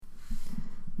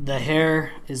The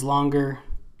hair is longer.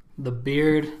 The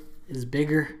beard is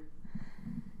bigger.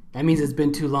 That means it's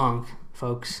been too long,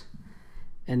 folks.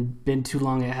 And been too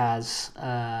long it has.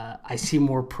 I see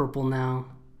more purple now.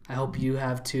 I hope you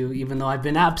have too, even though I've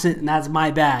been absent, and that's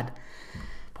my bad.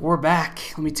 But we're back.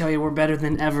 Let me tell you, we're better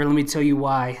than ever. Let me tell you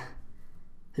why.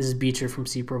 This is Beecher from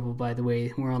Sea Purple, by the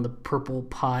way. We're on the Purple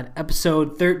Pod,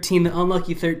 episode 13, the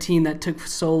unlucky 13 that took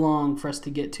so long for us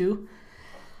to get to.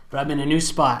 But I'm in a new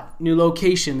spot, new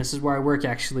location. This is where I work,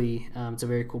 actually. It's a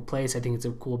very cool place. I think it's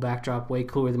a cool backdrop, way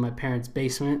cooler than my parents'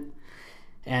 basement.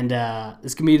 And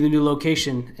this can be the new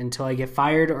location until I get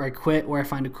fired or I quit or I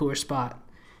find a cooler spot.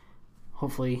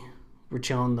 Hopefully, we're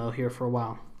chilling, though, here for a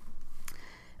while.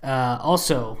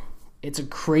 Also, it's a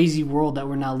crazy world that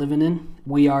we're now living in.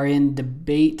 We are in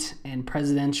debate and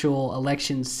presidential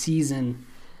election season.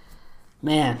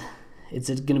 Man, it's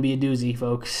going to be a doozy,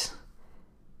 folks.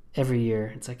 Every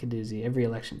year, it's like a doozy. Every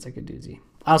election, it's like a doozy.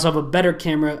 I also have a better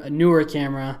camera, a newer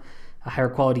camera, a higher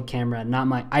quality camera, not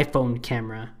my iPhone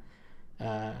camera.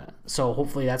 So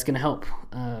hopefully that's going to help.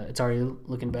 It's already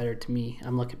looking better to me.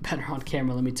 I'm looking better on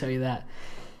camera, let me tell you that.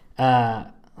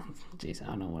 Jeez, I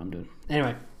don't know what I'm doing.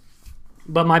 Anyway,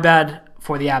 but my bad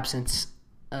for the absence.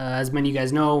 As many of you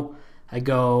guys know, I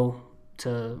go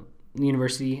to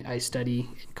university. I study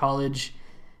in college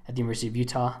at the University of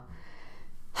Utah.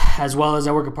 As well as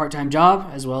I work a part-time job,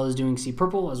 as well as doing Sea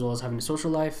Purple, as well as having a social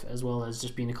life, as well as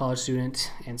just being a college student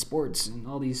and sports and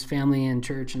all these family and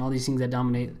church and all these things that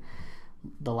dominate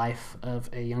the life of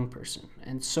a young person.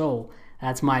 And so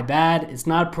that's my bad. It's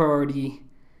not a priority,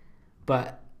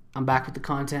 but I'm back with the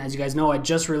content. As you guys know, I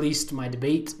just released my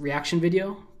debate reaction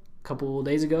video a couple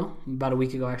days ago, about a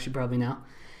week ago actually, probably now.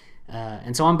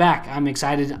 And so I'm back. I'm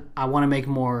excited. I want to make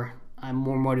more. I'm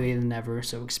more motivated than ever,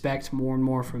 so expect more and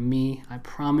more from me. I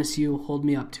promise you, hold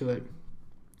me up to it.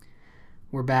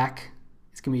 We're back.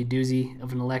 It's going to be a doozy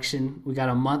of an election. We got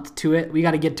a month to it. We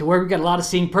got to get to work. We got a lot of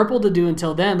Seeing Purple to do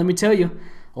until then. Let me tell you,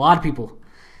 a lot of people.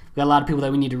 We got a lot of people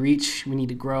that we need to reach. We need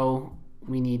to grow.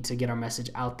 We need to get our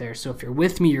message out there. So if you're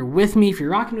with me, you're with me. If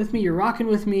you're rocking with me, you're rocking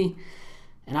with me.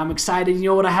 And I'm excited. You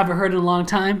know what I haven't heard in a long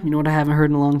time? You know what I haven't heard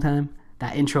in a long time?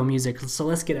 That intro music. So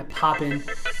let's get it popping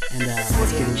and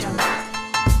let's get into it.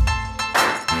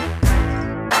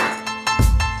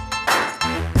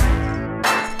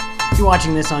 If you're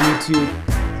watching this on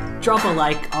YouTube, drop a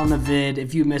like on the vid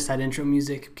if you missed that intro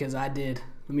music, because I did.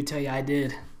 Let me tell you, I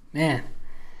did. Man.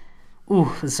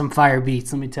 Ooh, there's some fire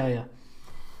beats, let me tell you.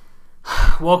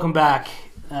 Welcome back.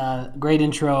 Great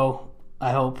intro,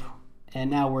 I hope.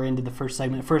 And now we're into the first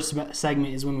segment. First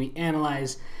segment is when we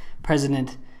analyze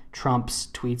President Trump's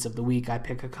tweets of the week. I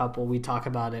pick a couple, we talk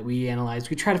about it, we analyze,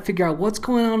 we try to figure out what's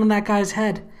going on in that guy's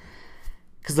head.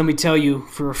 Because let me tell you,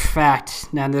 for a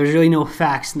fact, now there's really no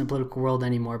facts in the political world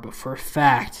anymore, but for a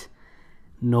fact,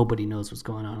 nobody knows what's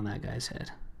going on in that guy's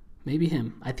head. Maybe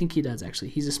him. I think he does,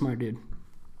 actually. He's a smart dude.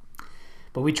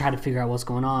 But we try to figure out what's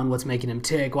going on, what's making him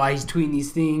tick, why he's tweeting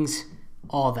these things,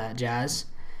 all that jazz.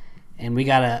 And we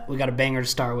got a banger to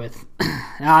start with.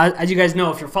 Now, as you guys know,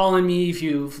 if you're following me, if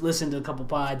you've listened to a couple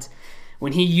pods,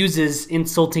 when he uses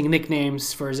insulting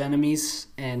nicknames for his enemies,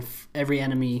 and every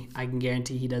enemy, I can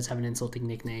guarantee he does have an insulting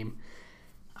nickname,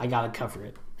 I got to cover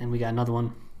it. And we got another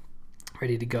one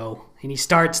ready to go. And he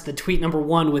starts the tweet number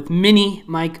 1 with Mini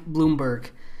Mike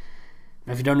Bloomberg.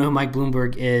 Now, if you don't know who Mike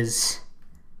Bloomberg is,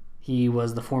 he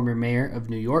was the former mayor of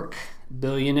New York,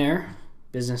 billionaire,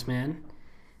 businessman,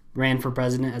 ran for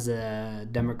president as a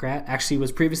Democrat. Actually,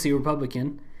 was previously a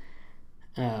Republican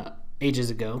ages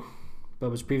ago, but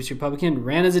was previously Republican,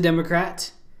 ran as a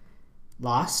Democrat,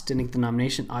 lost, didn't get the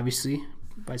nomination, obviously.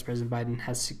 Vice President Biden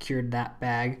has secured that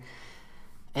bag,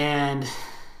 and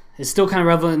is still kind of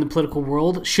relevant in the political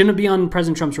world. Shouldn't be on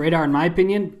President Trump's radar, in my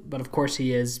opinion, but of course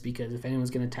he is, because if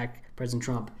anyone's going to attack President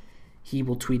Trump, he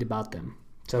will tweet about them.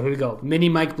 So here we go. Mini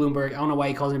Mike Bloomberg. I don't know why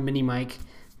he calls him Mini Mike.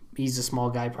 He's a small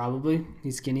guy, probably.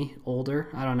 He's skinny, older.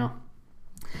 I don't know.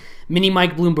 Mini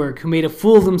Mike Bloomberg, who made a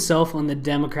fool of himself on the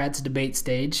Democrats' debate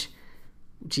stage,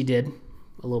 which he did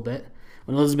a little bit,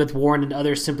 when Elizabeth Warren and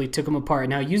others simply took him apart.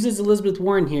 Now, he uses Elizabeth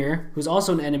Warren here, who's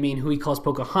also an enemy and who he calls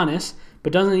Pocahontas,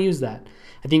 but doesn't use that.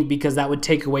 I think because that would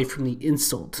take away from the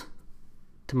insult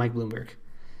to Mike Bloomberg.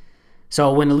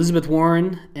 So when Elizabeth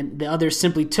Warren and the others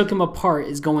simply took him apart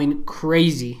is going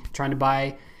crazy, trying to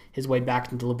buy his way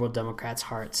back into liberal Democrats'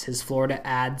 hearts. His Florida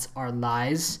ads are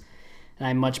lies, and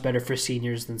I'm much better for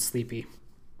seniors than Sleepy.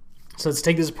 So let's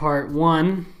take this apart.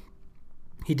 1,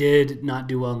 he did not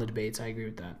do well in the debates. I agree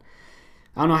with that.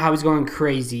 I don't know how he's going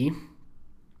crazy,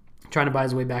 trying to buy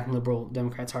his way back in liberal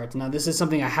Democrats' hearts. Now, this is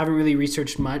something I haven't really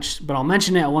researched much, but I'll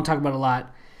mention it. I won't talk about it a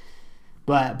lot.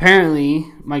 But apparently,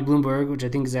 Mike Bloomberg, which I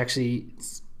think is actually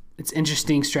it's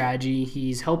interesting strategy,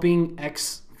 he's helping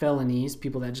ex-felonies,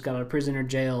 people that just got out of prison or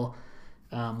jail,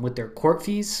 with their court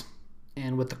fees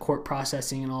and with the court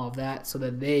processing and all of that, so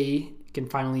that they can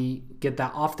finally get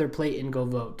that off their plate and go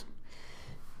vote.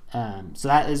 So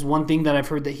that is one thing that I've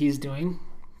heard that he's doing.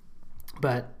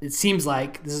 But it seems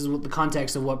like this is the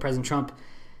context of what President Trump,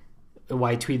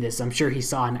 why he tweeted this. I'm sure he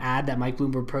saw an ad that Mike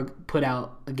Bloomberg put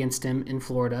out against him in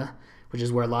Florida, which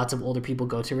is where lots of older people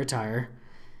go to retire,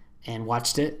 and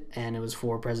watched it, and it was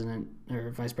for President or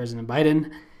Vice President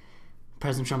Biden.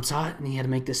 President Trump saw it, and he had to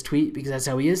make this tweet because that's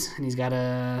how he is, and he's got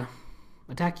to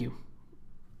attack you.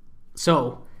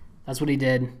 So that's what he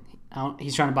did.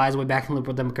 He's trying to buy his way back in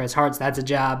liberal Democrats' hearts. That's a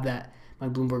job that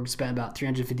Mike Bloomberg spent about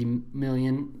 $350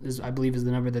 million, I believe is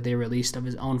the number that they released, of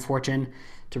his own fortune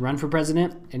to run for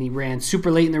president, and he ran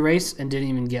super late in the race and didn't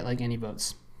even get any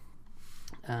votes.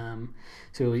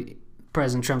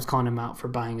 President Trump's calling him out for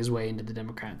buying his way into the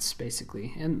Democrats,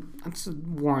 basically, and that's a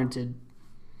warranted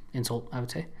insult, I would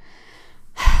say.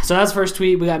 So that's the first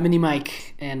tweet. We got Mini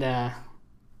Mike, and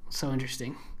so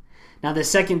interesting. Now the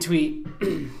second tweet,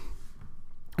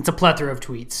 it's a plethora of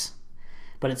tweets,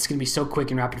 but it's going to be so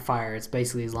quick and rapid fire. It's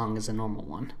basically as long as a normal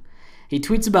one. He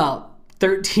tweets about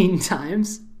 13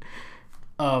 times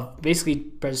of basically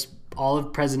all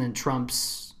of President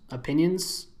Trump's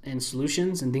opinions and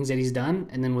solutions and things that he's done,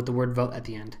 and then with the word vote at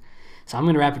the end. So I'm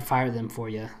going to rapid fire them for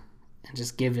you and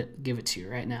just give it to you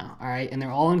right now. All right, and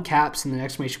they're all in caps and the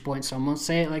exclamation point, so I'm going to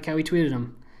say it like how he tweeted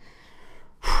them.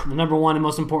 The number one and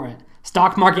most important: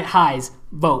 stock market highs,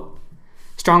 vote.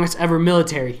 Strongest ever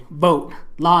military, vote.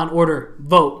 Law and order,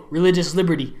 vote. Religious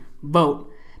liberty,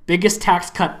 vote. Biggest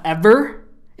tax cut ever,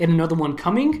 and another one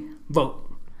coming,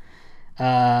 vote.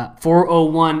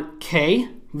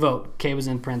 401k, vote. K was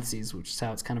in parentheses, which is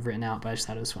how it's kind of written out, but I just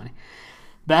thought it was funny.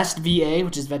 Best VA,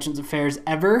 which is Veterans Affairs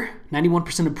ever,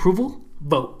 91% approval,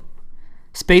 vote.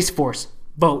 Space Force,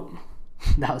 vote.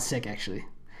 That was sick, actually.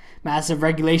 Massive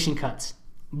regulation cuts,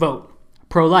 vote.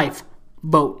 Pro-life,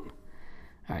 vote.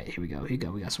 All right, here we go. We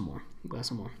got some more.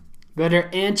 Better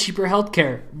and cheaper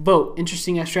healthcare, vote.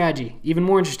 Interesting strategy. Even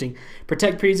more interesting.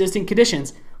 Protect pre-existing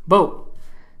conditions, vote.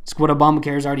 It's what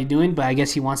Obamacare is already doing, but I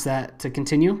guess he wants that to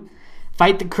continue.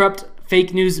 Fight the corrupt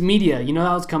fake news media. You know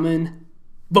how it's coming.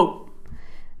 Vote.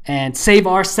 And save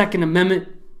our Second Amendment.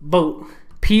 Vote.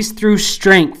 Peace through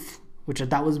strength, which I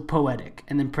thought was poetic.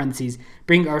 And then parentheses,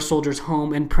 bring our soldiers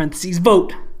home, and parentheses,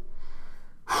 vote.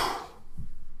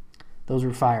 Those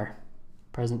were fire.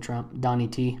 President Trump, Donnie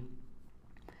T.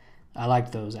 I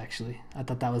liked those, actually. I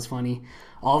thought that was funny.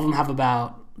 All of them have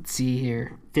about, let's see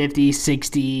here, 50,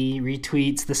 60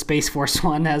 retweets. The Space Force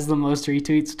one has the most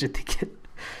retweets, which I think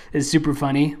is super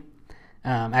funny.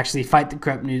 Actually, Fight the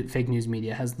Corrupt Fake News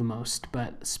Media has the most,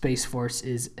 but Space Force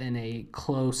is in a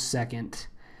close second,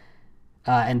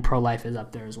 and Pro-Life is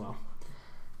up there as well.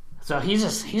 So he's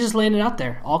just laying it out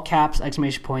there. All caps,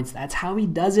 exclamation points. That's how he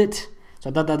does it. So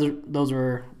I thought that those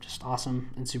were just awesome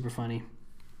and super funny.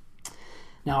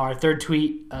 Now our third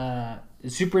tweet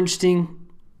is super interesting,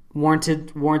 warrants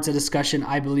a discussion,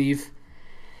 I believe,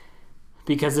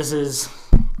 because this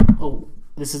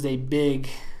is a big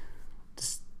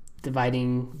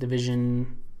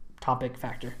division topic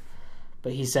factor.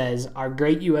 But he says, our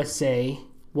great USA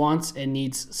wants and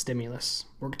needs stimulus.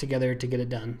 Work together to get it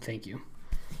done. Thank you.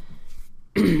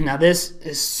 Now this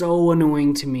is so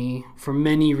annoying to me for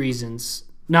many reasons.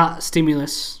 Not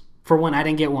stimulus. For one, I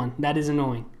didn't get one. That is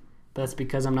annoying. But that's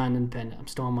because I'm not independent. I'm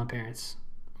still on my parents.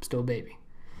 I'm still a baby.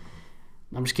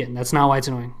 I'm just kidding. That's not why it's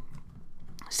annoying.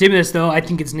 Stimulus, though, I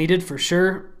think it's needed for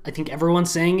sure. I think everyone's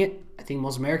saying it. I think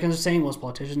most Americans are saying it. Most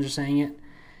politicians are saying it.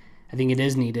 I think it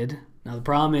is needed. Now, the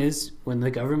problem is when the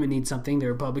government needs something, the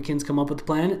Republicans come up with the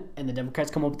plan and the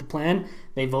Democrats come up with the plan.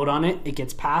 They vote on it. It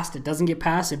gets passed. It doesn't get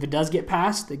passed. If it does get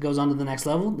passed, it goes on to the next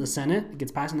level, the Senate. It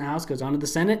gets passed in the House, goes on to the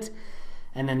Senate.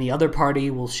 And then the other party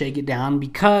will shake it down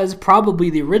because probably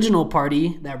the original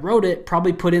party that wrote it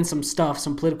probably put in some stuff,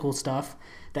 some political stuff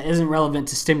that isn't relevant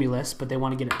to stimulus, but they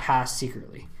want to get it passed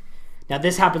secretly. Now,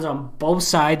 this happens on both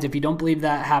sides. If you don't believe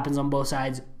that happens on both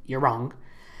sides, you're wrong.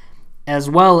 As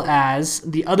well as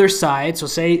the other side. So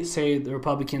say the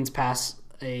Republicans pass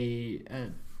a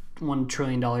 $1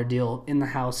 trillion deal in the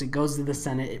House. It goes to the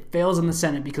Senate. It fails in the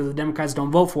Senate because the Democrats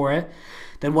don't vote for it.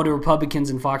 Then what are Republicans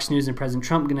and Fox News and President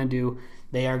Trump going to do?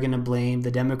 They are going to blame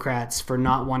the Democrats for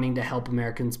not wanting to help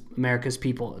America's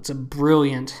people. It's a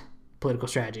brilliant political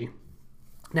strategy.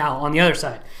 Now, on the other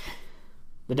side,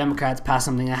 the Democrats pass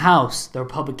something in the House. The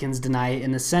Republicans deny it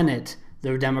in the Senate.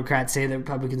 The Democrats say the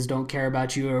Republicans don't care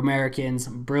about you or Americans.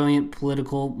 Brilliant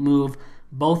political move.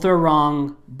 Both are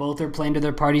wrong. Both are playing to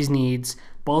their party's needs.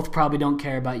 Both probably don't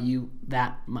care about you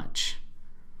that much.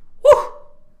 Woo!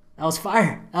 That was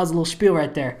fire. That was a little spiel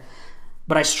right there.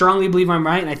 But I strongly believe I'm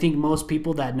right, and I think most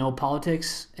people that know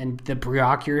politics and the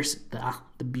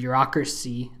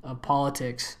bureaucracy of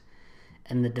politics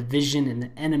and the division and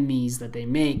the enemies that they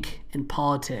make in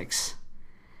politics,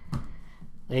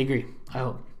 they agree, I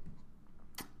hope.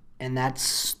 And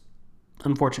that's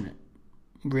unfortunate,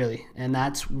 really. And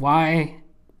that's why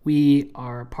we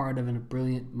are a part of a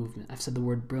brilliant movement. I've said the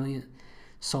word brilliant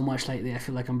so much lately, I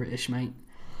feel like I'm British, mate.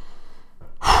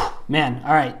 Man,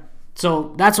 all right.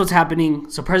 So that's what's happening.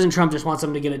 So President Trump just wants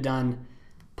them to get it done.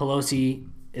 Pelosi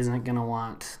isn't going to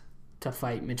want to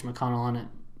fight Mitch McConnell on it.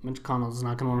 Mitch McConnell's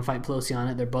not going to want to fight Pelosi on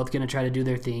it. They're both going to try to do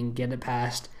their thing, get it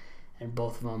passed, and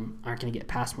both of them aren't going to get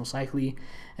passed most likely,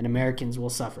 and Americans will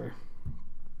suffer.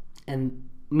 And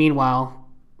meanwhile,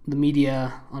 the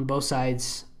media on both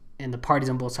sides and the parties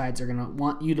on both sides are going to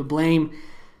want you to blame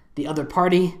the other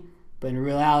party, but in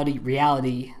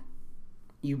reality,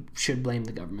 you should blame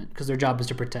the government because their job is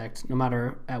to protect no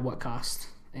matter at what cost.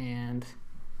 And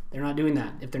they're not doing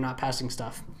that if they're not passing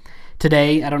stuff.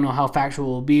 Today, I don't know how factual it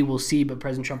will be. We'll see. But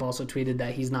President Trump also tweeted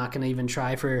that he's not going to even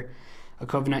try for a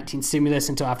COVID-19 stimulus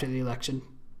until after the election.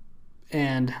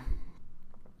 And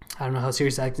I don't know how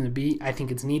serious that's going to be. I think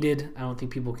it's needed. I don't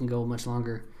think people can go much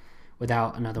longer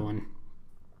without another one,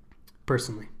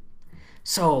 personally.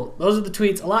 So those are the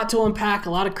tweets. A lot to unpack, a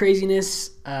lot of craziness.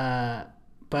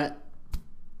 But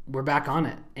we're back on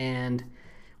it, and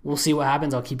we'll see what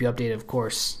happens. I'll keep you updated, of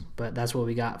course, but that's what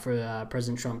we got for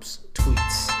President Trump's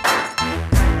tweets.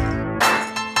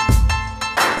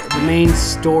 The main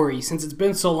story, since it's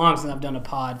been so long since I've done a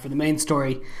pod, for the main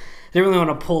story, I didn't really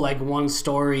want to pull like one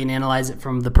story and analyze it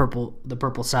from the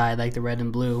purple side, like the red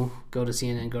and blue. Go to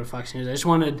CNN, go to Fox News. I just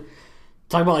wanted to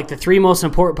talk about like the three most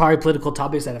important political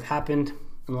topics that have happened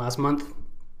in the last month.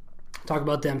 Talk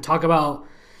about them. Talk about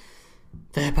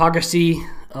the hypocrisy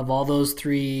of all those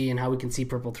three and how we can see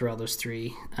purple through all those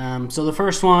three. So the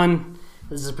first one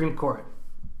is the Supreme Court.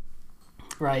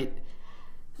 Right?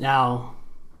 Now,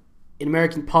 in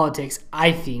American politics,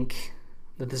 I think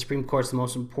that the Supreme Court is the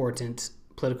most important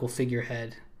political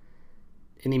figurehead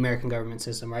in the American government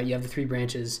system, right? You have the three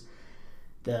branches,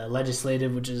 the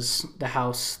legislative, which is the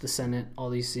House, the Senate, all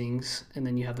these things. And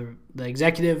then you have the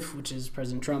executive, which is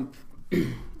President Trump,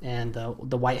 and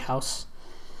the White House.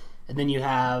 And then you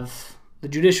have the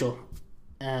judicial,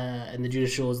 and the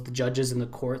judicial is the judges and the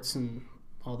courts and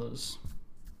all those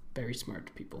very smart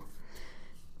people.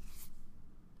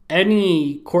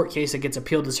 Any court case that gets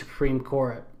appealed to the Supreme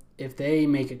Court, if they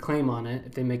make a claim on it,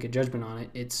 if they make a judgment on it,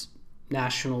 it's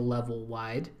national level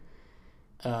wide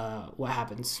what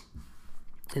happens.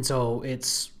 And so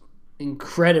it's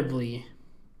incredibly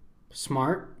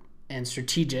smart and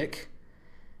strategic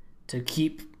to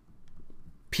keep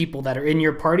people that are in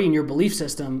your party and your belief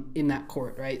system in that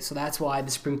court, right? So that's why the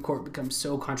Supreme Court becomes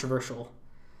so controversial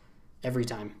every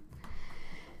time.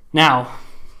 Now,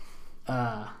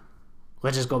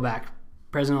 let's just go back.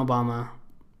 President Obama,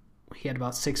 he had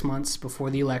about 6 months before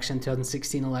the election,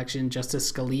 2016 election.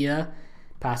 Justice Scalia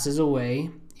passes away.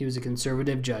 He was a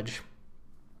conservative judge.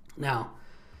 Now,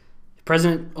 if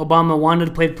President Obama wanted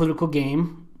to play the political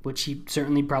game, which he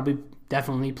certainly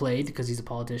definitely played because he's a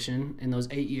politician in those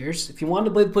 8 years. If he wanted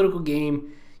to play the political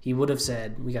game, he would have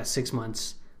said, we got 6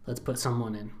 months. Let's put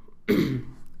someone in.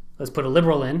 Let's put a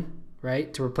liberal in,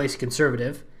 right, to replace a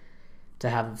conservative, to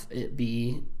have it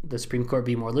be the Supreme Court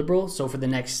be more liberal. So for the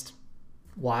next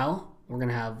while, we're going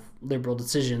to have liberal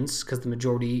decisions because the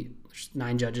majority, there's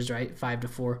 9 judges, right,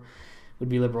 5-4 would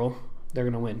be liberal. They're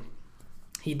going to win.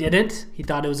 He didn't. He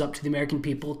thought it was up to the American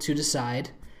people to decide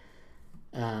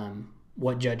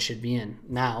what judge should be in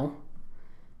now.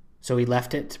 So he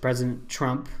left it to President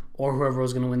Trump or whoever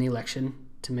was going to win the election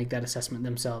to make that assessment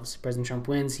themselves. President Trump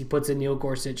wins. He puts in Neil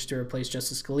Gorsuch to replace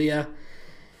Justice Scalia,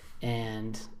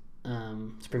 and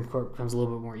Supreme Court becomes a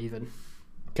little bit more even.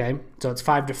 Okay, so it's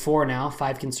 5-4 now,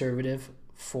 5 conservative,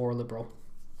 4 liberal.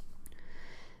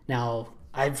 Now,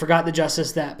 I forgot the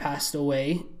justice that passed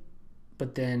away,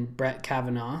 but then Brett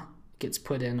Kavanaugh gets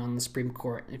put in on the Supreme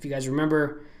Court. If you guys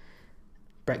remember,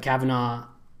 Brett Kavanaugh,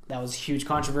 that was huge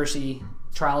controversy,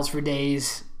 trials for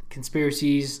days,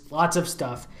 conspiracies, lots of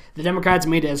stuff. The Democrats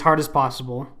made it as hard as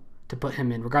possible to put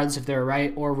him in, regardless if they were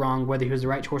right or wrong, whether he was the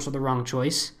right choice or the wrong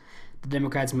choice. The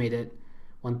Democrats made it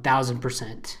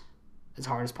 1,000% as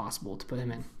hard as possible to put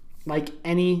him in. Like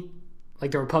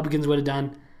the Republicans would have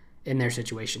done in their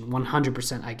situation.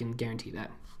 100%, I can guarantee that.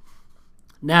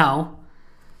 Now,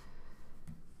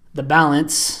 the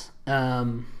balance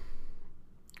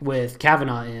with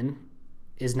Kavanaugh in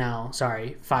is now,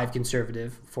 5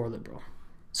 conservative, 4 liberal.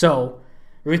 So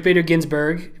Ruth Bader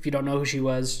Ginsburg, if you don't know who she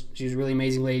was a really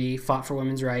amazing lady, fought for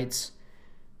women's rights.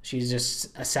 She's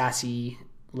just a sassy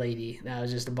lady. That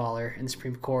was just a baller in the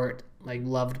Supreme Court, like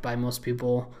loved by most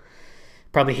people,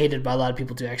 probably hated by a lot of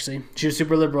people too, actually. She was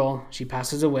super liberal. She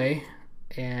passes away,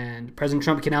 and President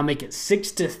Trump can now make it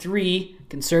 6-3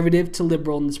 conservative to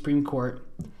liberal in the Supreme Court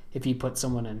if he puts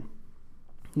someone in.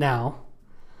 Now,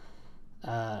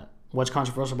 what's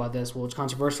controversial about this? Well, what's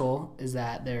controversial is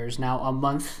that there's now a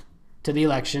month to the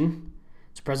election.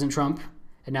 It's President Trump.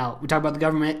 And now we talk about the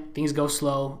government. Things go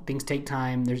slow. Things take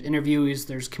time. There's interviews.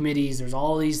 There's committees. There's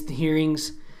all these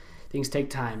hearings. Things take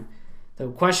time. The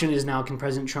question is now, can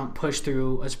President Trump push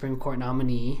through a Supreme Court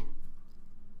nominee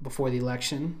before the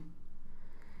election?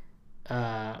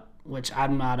 Which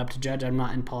I'm not up to judge. I'm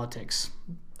not in politics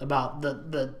about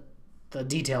the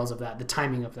details of that, the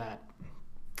timing of that.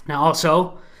 Now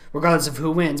also, regardless of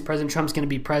who wins, President Trump's going to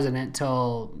be president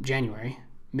till January.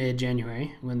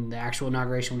 Mid-January, when the actual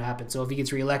inauguration would happen. So if he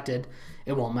gets reelected,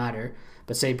 it won't matter.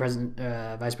 But say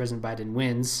Vice President Biden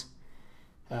wins,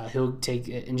 he'll take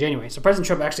it in January. So President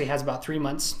Trump actually has about 3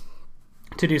 months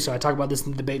to do so. I talk about this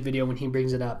in the debate video when he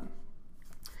brings it up.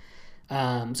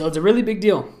 So it's a really big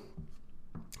deal.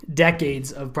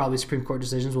 Decades of probably Supreme Court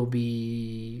decisions will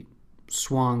be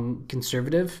swung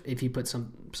conservative if he puts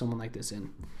someone like this in.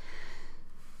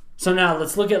 So now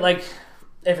let's look at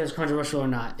if it's controversial or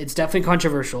not. It's definitely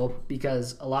controversial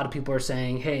because a lot of people are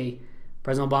saying, hey,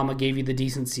 President Obama gave you the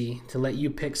decency to let you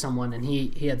pick someone, and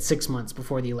he had 6 months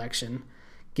before the election.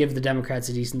 Give the Democrats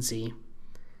the decency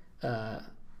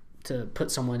to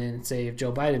put someone in and say if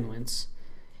Joe Biden wins.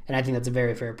 And I think that's a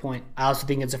very fair point. I also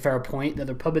think it's a fair point that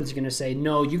the Republicans are going to say,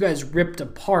 no, you guys ripped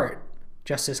apart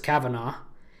Justice Kavanaugh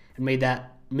and made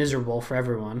that miserable for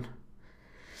everyone.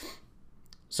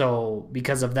 So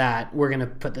because of that, we're going to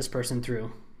put this person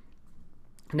through.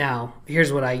 Now,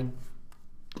 here's what I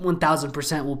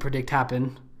 1,000% will predict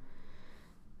happen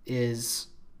is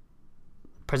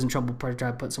President Trump will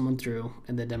try to put someone through,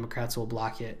 and the Democrats will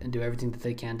block it and do everything that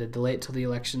they can to delay it till the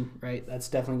election, right? That's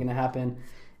definitely going to happen.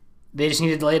 They just need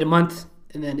to delay it a month,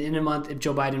 and then in a month, if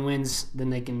Joe Biden wins, then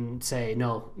they can say,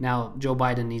 no, now Joe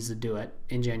Biden needs to do it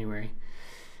in January.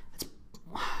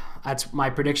 That's my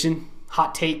prediction.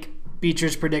 Hot take.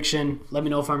 Beecher's prediction. Let me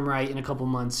know if I'm right in a couple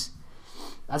months.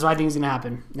 That's what I think is going to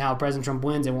happen. Now, if President Trump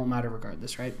wins, it won't matter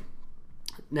regardless, right?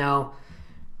 Now,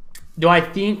 do I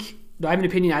have an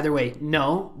opinion either way?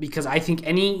 No, because I think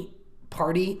any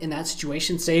party in that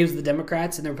situation, saves the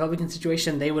Democrats in the Republican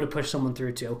situation, they would have pushed someone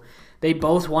through too. They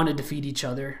both want to defeat each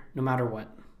other no matter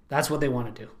what. That's what they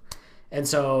want to do. And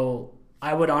so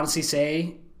I would honestly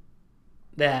say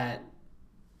that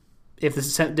if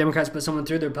the Democrats put someone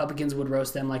through, the Republicans would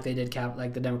roast them like they did,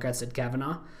 like the Democrats did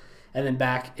Kavanaugh. And then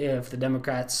back, if the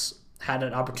Democrats had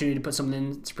an opportunity to put someone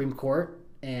in the Supreme Court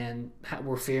and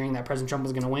were fearing that President Trump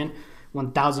was going to win,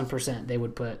 1,000% they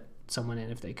would put someone in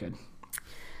if they could.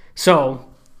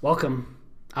 So, welcome.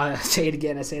 I say it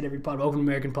again, I say it every pod. Welcome to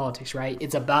American politics, right?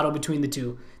 It's a battle between the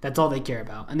two. That's all they care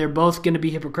about. And they're both going to be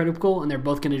hypocritical, and they're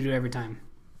both going to do it every time.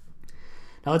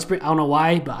 Now, I don't know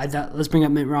why, but let's bring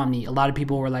up Mitt Romney. A lot of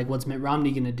people were like, what's Mitt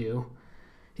Romney going to do?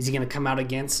 Is he going to come out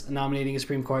against nominating a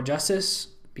Supreme Court justice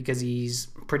because he's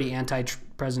pretty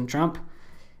anti-President Trump?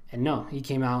 And no, he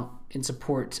came out in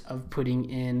support of putting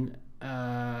in,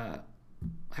 I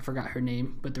forgot her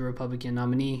name, but the Republican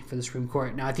nominee for the Supreme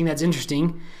Court. Now, I think that's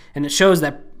interesting, and it shows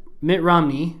that Mitt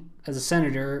Romney, as a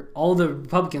senator, all the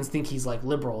Republicans think he's like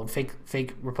liberal and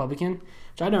fake Republican,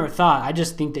 which I never thought. I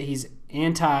just think that he's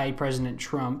anti-President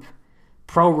Trump,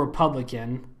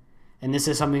 pro-Republican, and this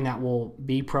is something that will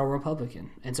be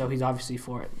pro-Republican, and so he's obviously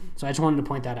for it. So I just wanted to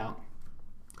point that out.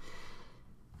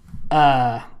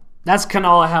 That's kind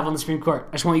of all I have on the Supreme Court.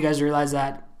 I just want you guys to realize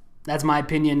that. That's my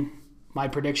opinion, my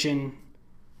prediction.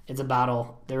 It's a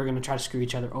battle. They're going to try to screw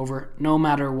each other over no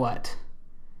matter what.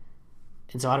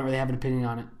 And so I don't really have an opinion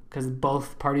on it because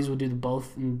both parties will do the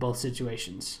both in both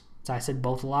situations. So I said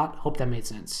both a lot. Hope that made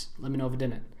sense. Let me know if it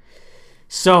didn't.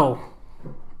 So,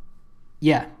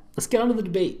 yeah, let's get on to the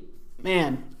debate.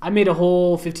 Man, I made a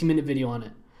whole 15-minute video on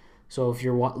it. So if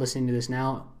you're listening to this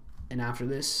now and after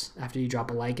this, after you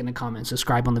drop a like and a comment,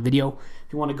 subscribe on the video.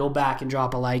 If you want to go back and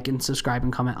drop a like and subscribe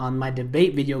and comment on my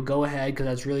debate video, go ahead because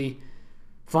that's really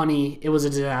funny. It was a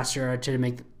disaster. I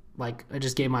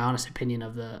just gave my honest opinion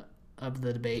of the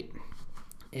debate,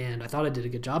 and I thought I did a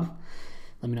good job.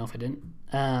 Let me know if I didn't.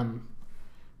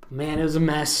 Man, it was a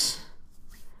mess.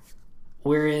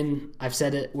 I've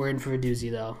said it, we're in for a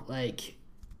doozy though.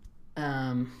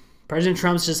 President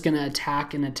Trump's just gonna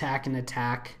attack and attack and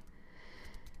attack,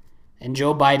 And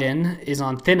Joe Biden is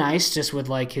on thin ice just with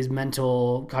like his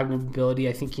mental cognitive ability.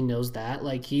 I think he knows that.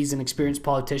 Like, he's an experienced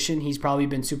politician. He's probably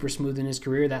been super smooth in his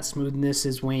career. That smoothness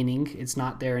is waning. It's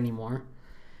not there anymore.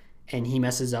 And he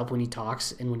messes up when he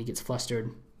talks and when he gets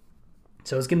flustered.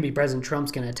 So it's going to be President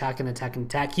Trump's going to attack and attack and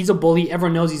attack. He's a bully.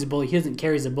 Everyone knows he's a bully. He doesn't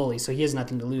care he's a bully, so he has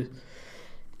nothing to lose.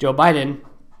 Joe Biden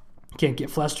can't get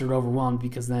flustered or overwhelmed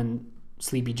because then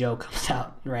Sleepy Joe comes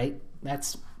out, right?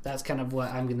 That's kind of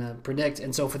what I'm going to predict.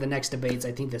 And so for the next debates,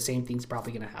 I think the same thing's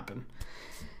probably going to happen.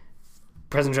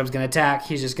 President Trump's going to attack.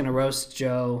 He's just going to roast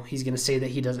Joe. He's going to say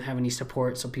that he doesn't have any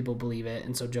support, so people believe it,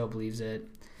 and so Joe believes it.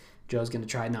 Joe's going to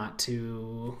try not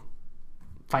to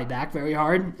fight back very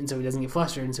hard, and so he doesn't get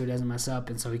flustered, and so he doesn't mess up,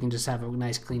 and so he can just have a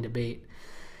nice, clean debate.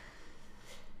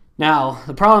 Now,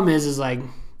 the problem is like,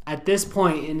 at this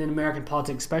point in American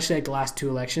politics, especially like the last 2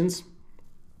 elections,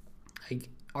 like,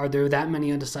 are there that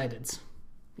many undecideds?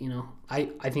 You know, I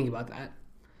think about that.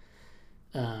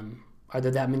 Are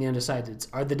there that many undecideds?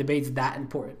 Are the debates that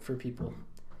important for people?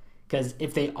 Because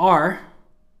if they are,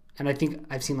 and I think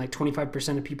I've seen like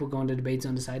 25% of people going to debates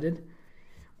undecided,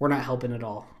 we're not helping at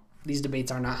all. These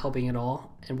debates are not helping at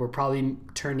all, and we're probably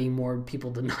turning more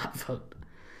people to not vote,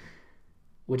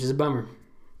 which is a bummer.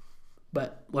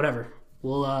 But whatever,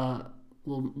 we'll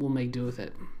make do with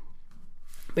it.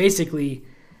 Basically,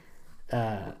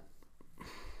 the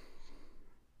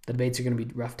debates are going to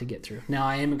be rough to get through. Now,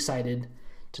 I am excited.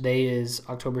 Today is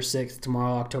October 6th.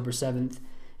 Tomorrow, October 7th,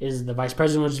 is the vice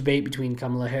presidential debate between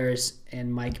Kamala Harris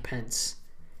and Mike Pence.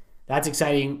 That's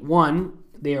exciting. One,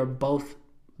 they are both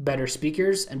better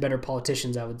speakers and better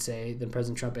politicians, I would say, than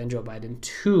President Trump and Joe Biden.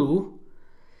 Two,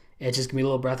 it's just going to be a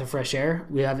little breath of fresh air.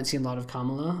 We haven't seen a lot of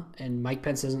Kamala, and Mike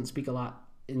Pence doesn't speak a lot.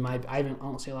 I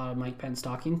don't see a lot of Mike Pence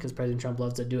talking because President Trump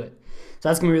loves to do it. So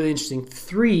that's going to be really interesting.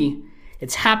 Three,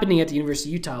 it's happening at the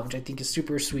University of Utah, which I think is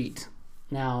super sweet.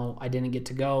 Now, I didn't get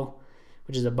to go,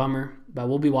 which is a bummer, but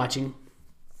we'll be watching.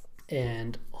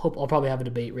 And hope I'll probably have a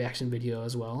debate reaction video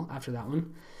as well after that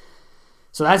one.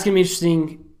 So that's going to be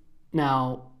interesting.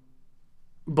 Now,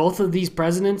 both of these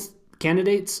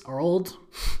candidates are old,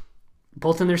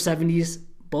 both in their 70s,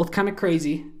 both kind of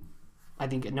crazy. I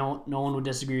think no one would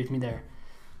disagree with me there.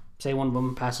 Say one of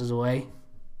them passes away,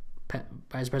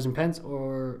 Vice President Pence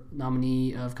or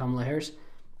nominee of Kamala Harris,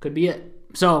 could be it.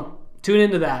 So tune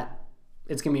into that.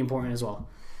 It's going to be important as well.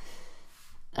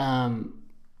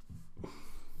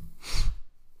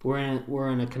 We're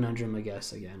in a conundrum, I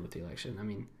guess, again with the election. I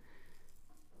mean,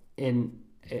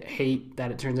 I hate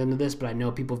that it turns into this, but I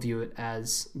know people view it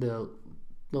as the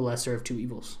lesser of two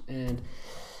evils. And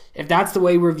if that's the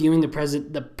way we're viewing the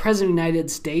president of the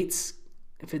United States,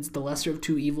 if it's the lesser of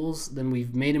two evils, then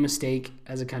we've made a mistake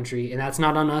as a country, and that's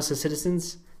not on us as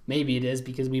citizens. Maybe it is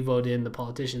because we voted in the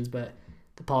politicians, but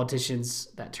the politicians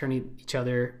that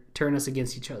turn us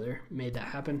against each other made that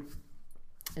happen.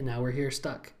 And now we're here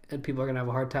stuck, and people are going to have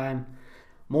a hard time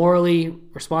morally,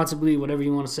 responsibly, whatever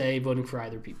you want to say, voting for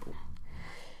either people.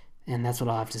 And that's what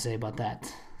I'll have to say about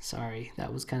that. Sorry,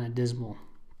 that was kind of dismal.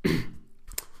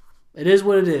 It is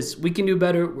what it is. We can do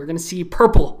better. We're going to see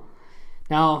purple.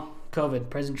 Now, COVID.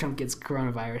 President Trump gets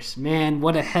coronavirus. Man,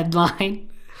 what a headline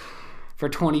for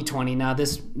 2020. Now,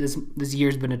 this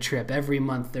year's been a trip. Every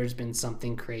month there's been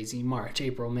something crazy. March,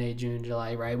 April, May, June,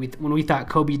 July, right? When we thought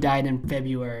Kobe died in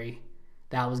February,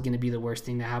 that was going to be the worst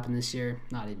thing to happen this year.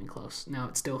 Not even close. Now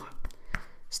it still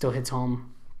hits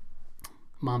home.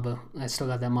 Mamba. I still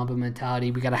got that Mamba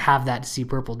mentality. We got to have that to see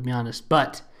purple, to be honest.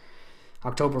 But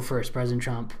October 1st, President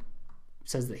Trump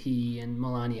says that he and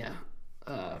Melania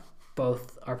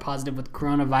both are positive with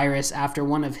coronavirus after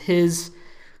one of his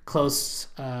close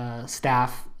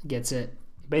staff gets it.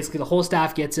 Basically, the whole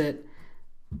staff gets it.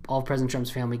 All of President Trump's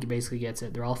family basically gets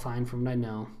it. They're all fine from what I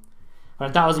know. What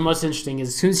I thought was the most interesting is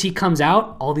as soon as he comes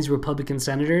out, all these Republican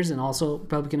senators and also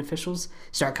Republican officials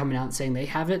start coming out and saying they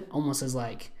have it, almost as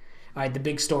like, all right, the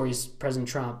big story is President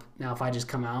Trump. Now, if I just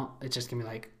come out, it's just going to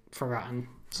be like forgotten.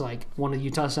 So, like, one of the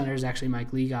Utah senators, actually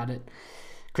Mike Lee, got it.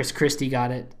 Chris Christie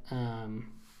got it.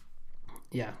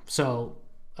 So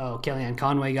Kellyanne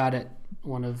Conway got it.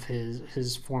 One of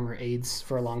his former aides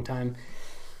for a long time.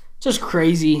 Just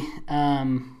crazy.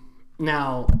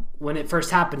 Now, when it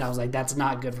first happened, I was like, that's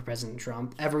not good for President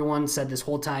Trump. Everyone said this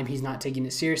whole time he's not taking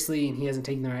it seriously and he hasn't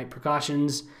taken the right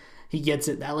precautions. He gets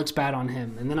it. That looks bad on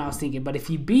him. And then I was thinking, but if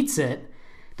he beats it,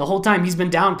 the whole time he's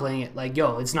been downplaying it. Like,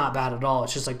 yo, it's not bad at all.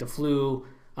 It's just like the flu.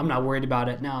 I'm not worried about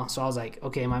it now. So I was like,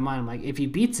 okay, in my mind, I'm like, if he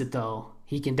beats it, though,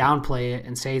 he can downplay it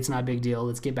and say it's not a big deal.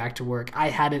 Let's get back to work. I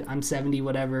had it. I'm 70,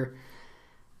 whatever.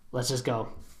 Let's just go.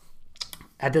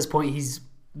 At this point, he's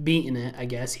beaten it, I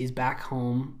guess. He's back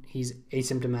home. He's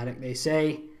asymptomatic, they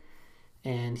say.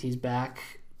 and he's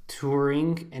back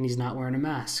touring, and he's not wearing a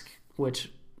mask,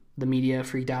 which the media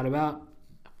freaked out about,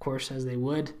 of course, as they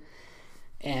would.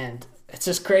 And it's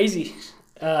just crazy.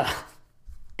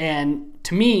 And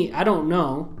to me, I don't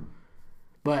know,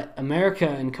 but America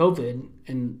and COVID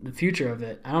and the future of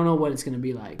it, I don't know what it's going to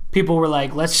be like. People were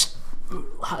like, let's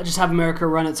just have America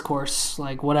run its course,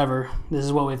 like whatever. This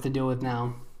is what we have to deal with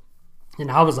now. And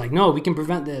I was like, no, we can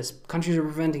prevent this. Countries are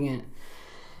preventing it.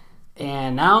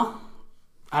 And now,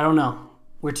 I don't know.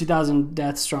 We're 2,000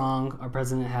 deaths strong. Our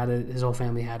president had it. His whole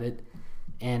family had it.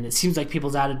 And it seems like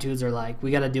people's attitudes are like,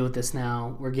 we got to deal with this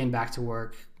now. We're getting back to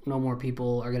work. No more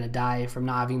people are going to die from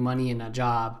not having money and a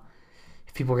job.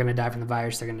 If people are going to die from the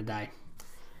virus, they're going to die.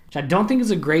 Which I don't think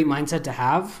is a great mindset to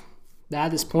have. That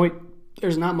at this point,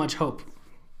 there's not much hope.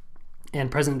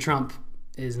 And President Trump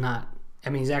is not. I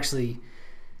mean, he's actually,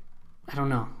 I don't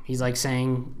know. He's like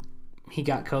saying he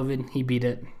got COVID. He beat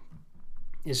it.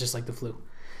 It's just like the flu.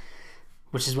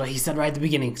 Which is what he said right at the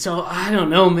beginning. So, I don't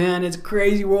know, man. It's a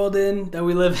crazy world that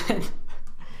we live in.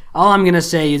 All I'm going to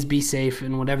say is be safe,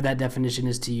 and whatever that definition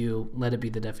is to you, let it be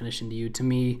the definition to you. To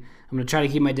me, I'm going to try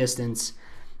to keep my distance.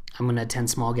 I'm going to attend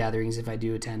small gatherings if I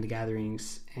do attend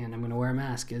gatherings, and I'm going to wear a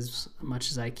mask as much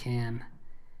as I can.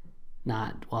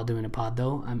 Not while doing a pod,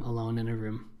 though. I'm alone in a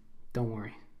room. Don't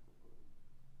worry.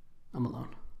 I'm alone.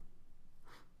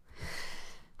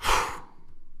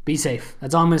 Be safe.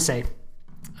 That's all I'm going to say.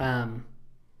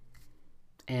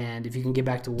 And if you can get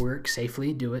back to work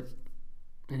safely, do it.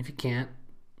 And if you can't,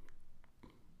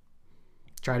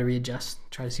 try to readjust.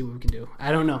 Try to see what we can do.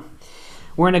 I don't know.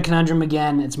 We're in a conundrum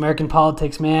again. It's American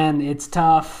politics, man. It's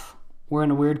tough. We're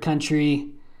in a weird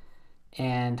country.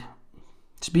 And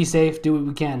just be safe. Do what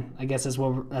we can. I guess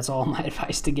that's all my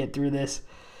advice to get through this.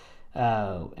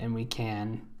 And we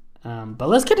can. But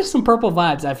let's get to some Purple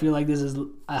Vibes. I feel like this is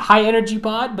a high energy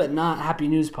pod, but not happy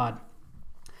news pod.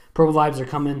 Purple Vibes are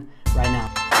coming right now.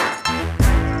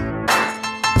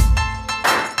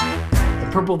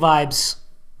 The Purple Vibes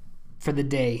for the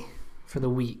day, for the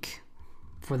week,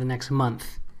 for the next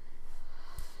month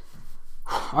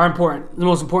are important. The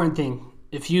most important thing.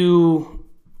 If you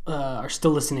are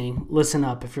still listening, listen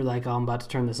up. If you're like, oh, I'm about to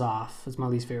turn this off. It's my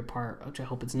least favorite part, which I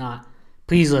hope it's not.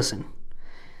 Please listen.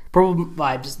 Purple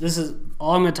Vibes. This is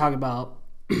all I'm going to talk about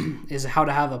is how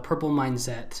to have a purple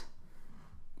mindset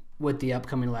with the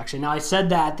upcoming election. Now, I said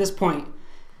that at this point,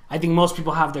 I think most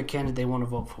people have their candidate they want to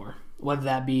vote for, whether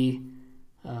that be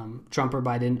Trump or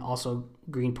Biden, also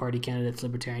Green Party candidates,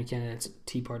 Libertarian candidates,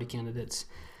 Tea Party candidates,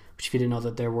 which if you didn't know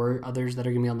that there were others that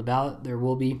are going to be on the ballot, there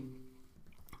will be.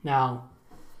 Now,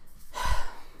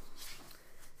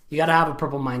 you got to have a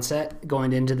purple mindset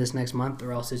going into this next month,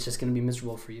 or else it's just going to be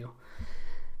miserable for you.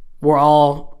 We're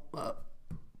all,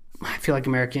 I feel like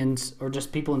Americans, or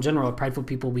just people in general, prideful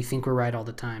people, we think we're right all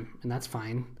the time, and that's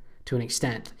fine to an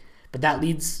extent. But that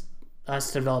leads us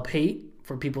to develop hate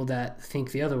for people that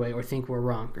think the other way or think we're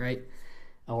wrong, right?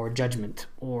 Or judgment,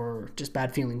 or just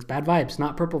bad feelings, bad vibes,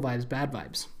 not purple vibes, bad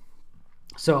vibes.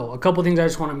 So a couple things I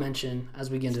just want to mention as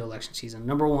we get into election season.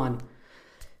 Number one,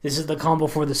 this is the calm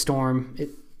before the storm. It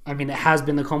has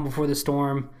been the calm before the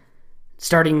storm.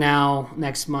 Starting now,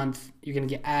 next month, you're going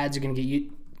to get ads. You're going to get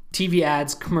TV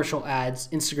ads, commercial ads,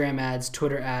 Instagram ads,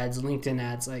 Twitter ads, LinkedIn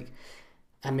ads.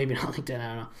 And maybe not LinkedIn, I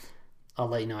don't know. I'll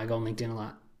let you know. I go on LinkedIn a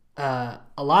lot.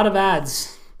 A lot of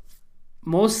ads,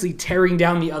 mostly tearing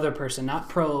down the other person, not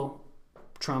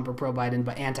pro-Trump or pro-Biden,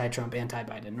 but anti-Trump,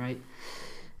 anti-Biden, right?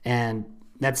 And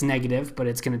that's negative, but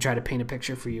it's going to try to paint a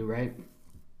picture for you, right?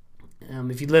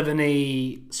 If you live in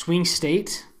a swing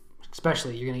state,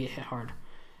 especially, you're going to get hit hard.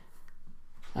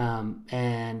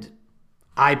 And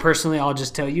I personally, I'll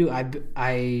just tell you,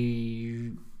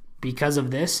 I because of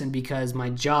this and because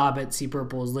my job at Sea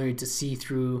Purple is literally to see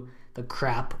through the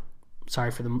crap,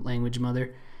 sorry for the language,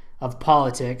 mother, of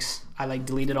politics, I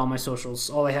deleted all my socials.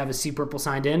 All I have is Sea Purple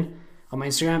signed in on my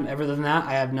Instagram. Other than that,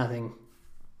 I have nothing.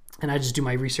 And I just do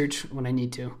my research when I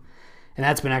need to. And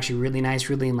that's been actually really nice,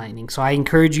 really enlightening. So I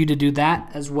encourage you to do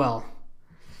that as well.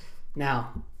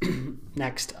 Now,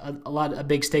 next, a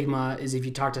big stigma is if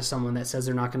you talk to someone that says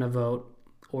they're not going to vote,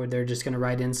 or they're just going to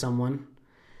write in someone,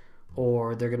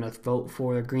 or they're going to vote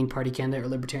for a Green Party candidate or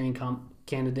Libertarian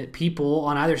candidate. People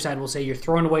on either side will say you're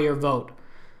throwing away your vote.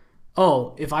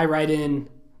 Oh, if I write in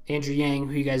Andrew Yang,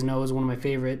 who you guys know is one of my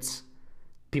favorites,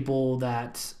 people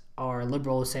that are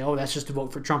liberal say, oh, that's just a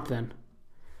vote for Trump then.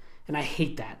 And I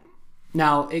hate that.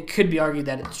 Now, it could be argued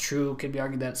that it's true, it could be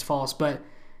argued that it's false, but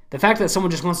the fact that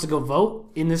someone just wants to go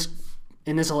vote in this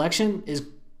election is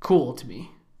cool to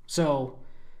me. So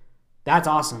that's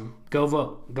awesome. Go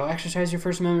vote. Go exercise your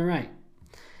First Amendment right.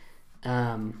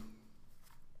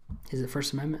 Is it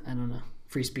First Amendment? I don't know.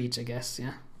 Free speech, I guess.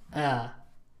 Yeah.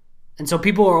 And so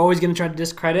people are always going to try to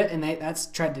discredit, and that's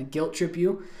tried to guilt trip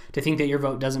you to think that your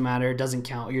vote doesn't matter, doesn't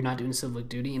count, you're not doing civic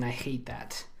duty, and I hate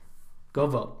that. Go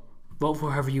vote. Vote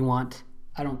for whoever you want.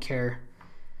 I don't care.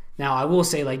 Now, I will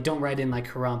say, like, don't write in like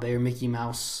Harambe or Mickey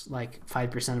Mouse like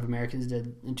 5% of Americans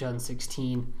did in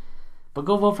 2016. But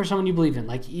go vote for someone you believe in.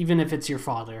 Like, even if it's your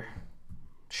father.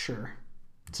 Sure.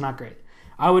 It's not great.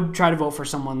 I would try to vote for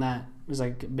someone that has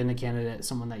like been a candidate,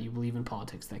 someone that you believe in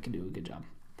politics that can do a good job.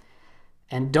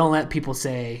 And don't let people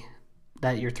say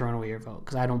that you're throwing away your vote,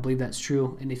 because I don't believe that's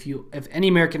true. And if any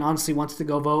American honestly wants to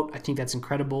go vote, I think that's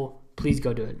incredible. Please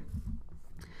go do it.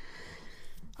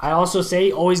 I also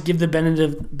say always give the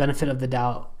benefit of the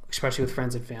doubt, especially with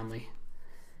friends and family.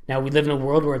 Now, we live in a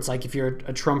world where it's like if you're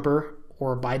a Trumper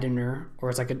or a Bidener,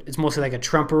 or it's mostly like a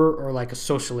Trumper or like a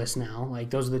socialist now. Like,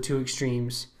 those are the two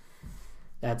extremes.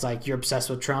 That's like you're obsessed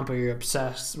with Trump or you're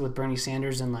obsessed with Bernie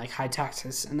Sanders and like high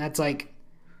taxes. And that's like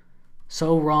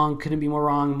so wrong, couldn't be more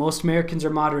wrong. Most Americans are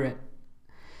moderate,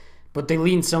 but they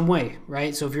lean some way,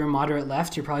 right? So if you're a moderate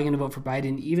left, you're probably going to vote for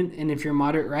Biden. And if you're a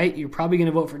moderate right, you're probably going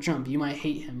to vote for Trump. You might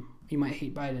hate him. You might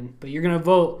hate Biden, but you're going to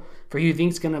vote for who you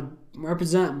think is going to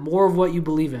represent more of what you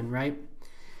believe in, right?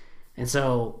 And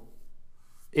so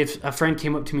if a friend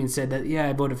came up to me and said that, yeah,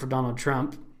 I voted for Donald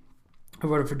Trump, I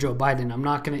voted for Joe Biden, I'm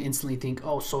not going to instantly think,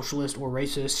 oh, socialist or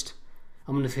racist.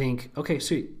 I'm going to think, okay,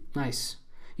 sweet, nice.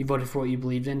 You voted for what you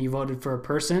believed in. You voted for a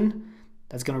person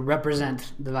that's going to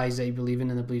represent the values that you believe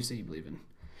in and the beliefs that you believe in.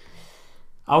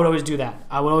 I would always do that.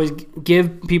 I would always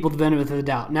give people the benefit of the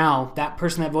doubt. Now, that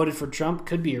person that voted for Trump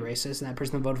could be a racist, and that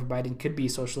person that voted for Biden could be a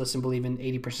socialist and believe in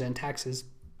 80% taxes,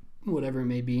 whatever it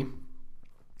may be.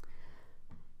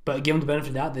 But give them the benefit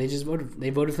of the doubt. They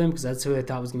voted for them because that's who they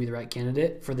thought was going to be the right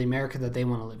candidate for the America that they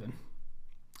want to live in.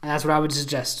 And that's what I would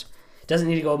suggest. It doesn't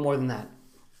need to go more than that.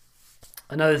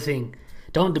 Another thing,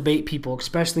 don't debate people,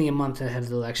 especially a month ahead of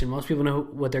the election. Most people know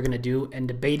what they're going to do, and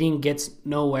debating gets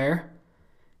nowhere.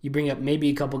 You bring up maybe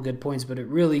a couple good points, but it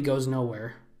really goes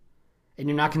nowhere. And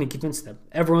you're not going to convince them.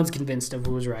 Everyone's convinced of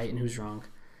who's right and who's wrong.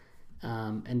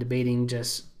 And debating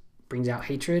just brings out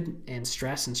hatred and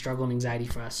stress and struggle and anxiety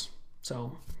for us.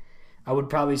 So I would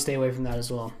probably stay away from that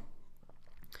as well.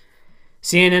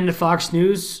 CNN and Fox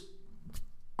News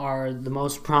are the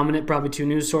most prominent, probably two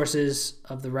news sources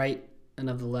of the right and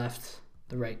of the left.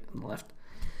 The right and the left.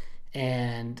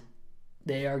 And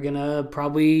they are going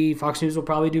to Fox News will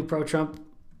probably do pro-Trump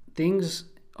things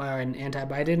and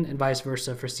anti-Biden and vice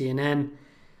versa for CNN.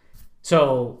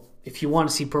 So if you want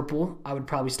to see purple, I would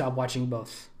probably stop watching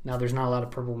both. Now, there's not a lot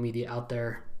of purple media out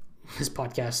there. This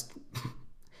podcast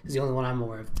is the only one I'm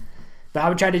aware of. But I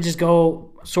would try to just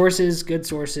go sources, good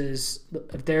sources.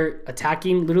 If they're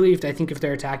attacking, literally, if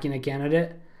they're attacking a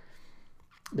candidate,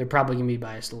 they're probably going to be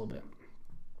biased a little bit,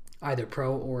 either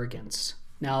pro or against.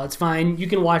 Now, it's fine. You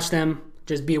can watch them.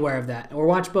 Just be aware of that. Or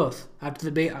watch both. After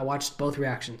the debate, I watched both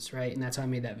reactions, right? And that's how I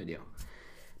made that video.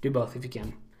 Do both if you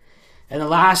can. And the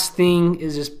last thing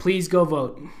is just please go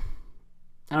vote.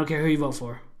 I don't care who you vote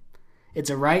for. It's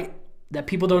a right that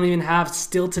people don't even have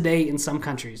still today in some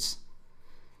countries.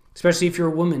 Especially if you're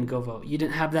a woman, go vote. You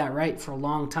didn't have that right for a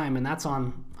long time, and that's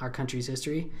on our country's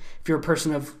history. If you're a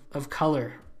person of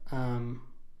color,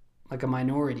 like a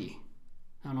minority,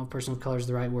 I don't know if person of color is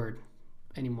the right word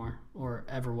anymore or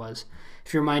ever was.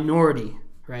 If you're a minority,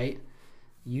 right,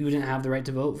 you didn't have the right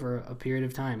to vote for a period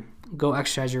of time. Go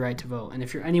exercise your right to vote. And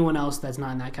if you're anyone else that's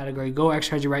not in that category, go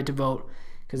exercise your right to vote,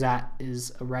 because that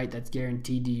is a right that's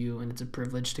guaranteed to you, and it's a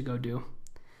privilege to go do.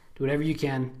 Do whatever you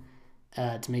can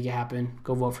to make it happen.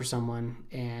 Go vote for someone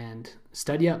and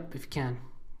study up if you can.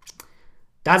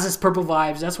 That's just Purple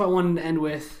Vibes. That's what I wanted to end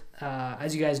with.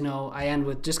 As you guys know, I end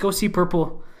with just go see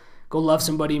purple. Go love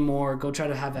somebody more. Go try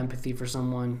to have empathy for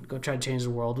someone. Go try to change the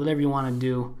world. Whatever you want to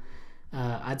do.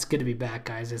 It's good to be back,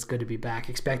 guys. It's good to be back.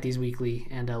 Expect these weekly,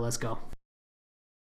 and let's go.